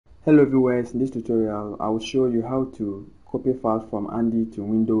Hello viewers, in this tutorial I will show you how to copy files from Andy to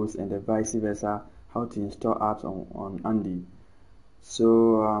Windows and vice versa, how to install apps on Andy.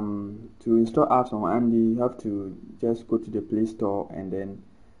 So to install apps on Andy, you have to just go to the Play Store and then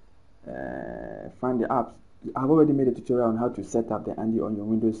find the apps. I've already made a tutorial on how to set up the Andy on your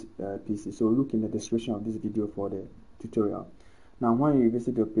Windows PC, so look in the description of this video for the tutorial. Now when you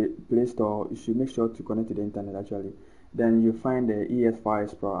visit the Play Store, you should make sure to connect to the internet actually. Then you find the ES File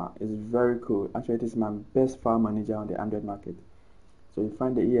Explorer. It's very cool. Actually, it is my best file manager on the Android market. So you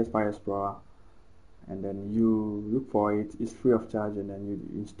find the ES File Explorer and then you look for it. It's free of charge, and then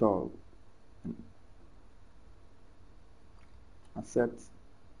you install. Accept.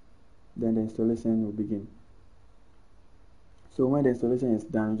 Then the installation will begin. So when the installation is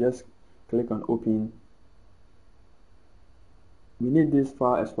done, you just click on Open. We need this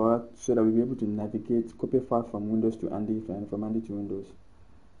file explorer so that we'll be able to navigate, copy files from Windows to Andy and from Andy to Windows.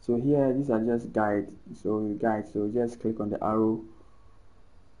 So here, these are just guides. So just click on the arrow,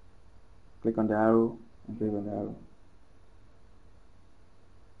 click on the arrow, and click on the arrow.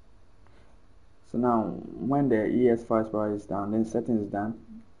 So now, when the ES file explorer is done, then settings is done,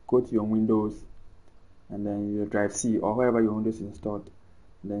 go to your Windows, and then your drive C or wherever your Windows is installed.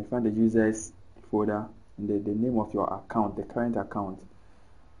 And then you find the users folder. The name of your account, the current account,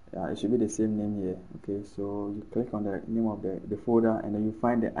 it should be the same name here. Okay, so you click on the name of the folder, and then you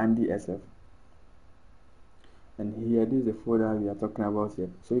find the Andy SF, and here this is the folder we are talking about here.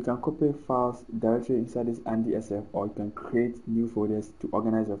 So you can copy files directly inside this Andy SF, or you can create new folders to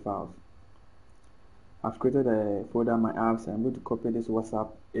organize your files. I've created a folder, my apps, and I'm going to copy this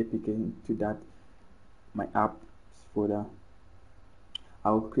WhatsApp APK into that my apps folder. I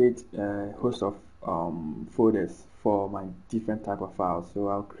will create a host of folders for my different type of files. So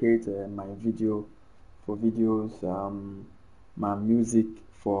I'll create my video for videos, my music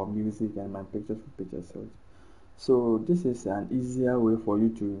for music, and my pictures for pictures. So this is an easier way for you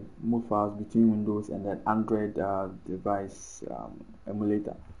to move files between Windows and an Android device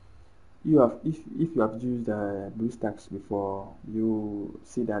emulator. If you have used BlueStacks before, you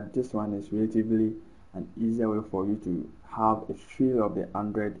see that this one is relatively an easier way for you to have a feel of the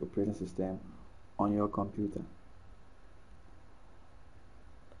Android operating system on your computer.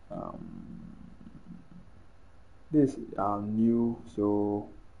 This is new, so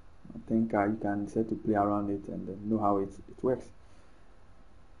I think you can set to play around it and know how it works.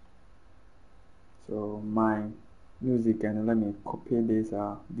 So my music, and let me copy this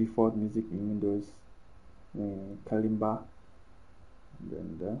default music in Windows, Kalimba,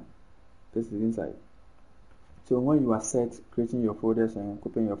 and then this is inside. So when you are set creating your folders and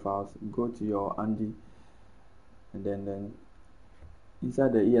copying your files, go to your Andy, and then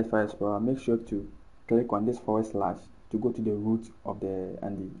inside the ES File Explorer, make sure to click on this / to go to the root of the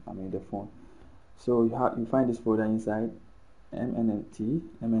Andy, the phone. So you find this folder inside MNT,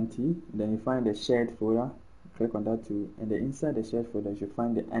 then you find the shared folder, click on that too, and then inside the shared folder you should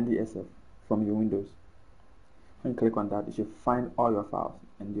find the Andy SF from your Windows. When you click on that, you should find all your files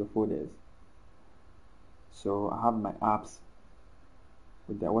and your folders. So I have my apps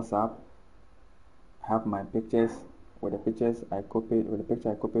with the WhatsApp, I have my pictures with the pictures I copied,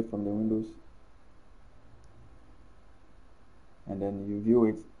 from the Windows, and then you view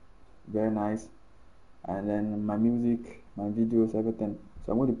it, very nice. And then my music, my videos, everything.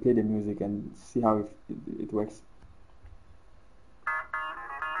 So I'm going to play the music and see how it works.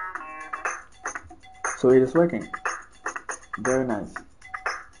 So it is working, very nice.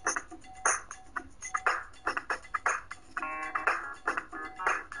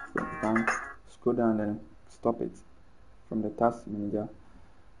 So you can scroll down and stop it from the task manager,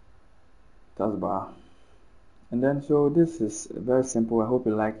 taskbar. And then so this is very simple. I hope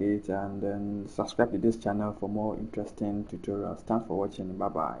you like it, and then subscribe to this channel for more interesting tutorials. Thanks for watching. Bye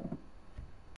bye.